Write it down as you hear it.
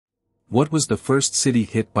What was the first city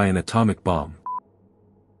hit by an atomic bomb?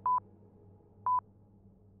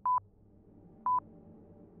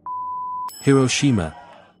 Hiroshima.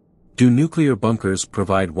 Do nuclear bunkers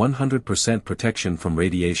provide 100% protection from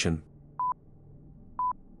radiation?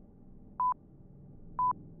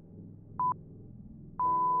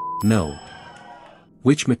 No.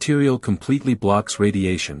 Which material completely blocks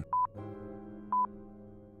radiation?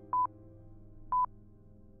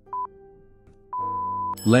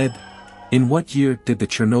 Lead. In what year did the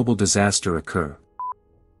Chernobyl disaster occur?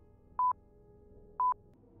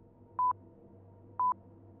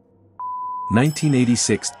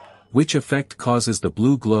 (1986). Which effect causes the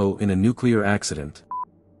blue glow in a nuclear accident?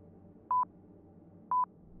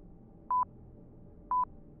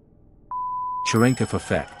 Cherenkov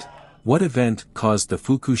effect. What event caused the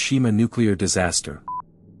Fukushima nuclear disaster?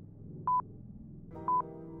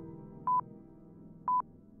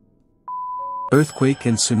 Earthquake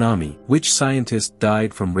and tsunami. Which scientist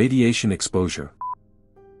died from radiation exposure?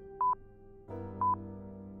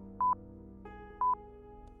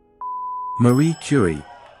 Marie Curie.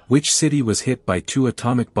 Which city was hit by 2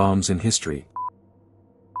 atomic bombs in history?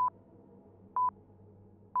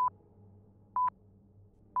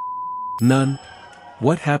 None.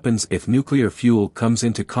 What happens if nuclear fuel comes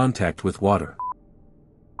into contact with water?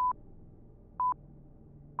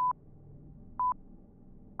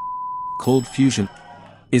 Cold fusion.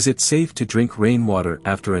 Is it safe to drink rainwater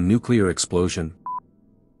after a nuclear explosion?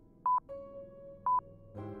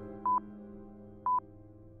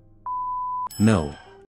 No.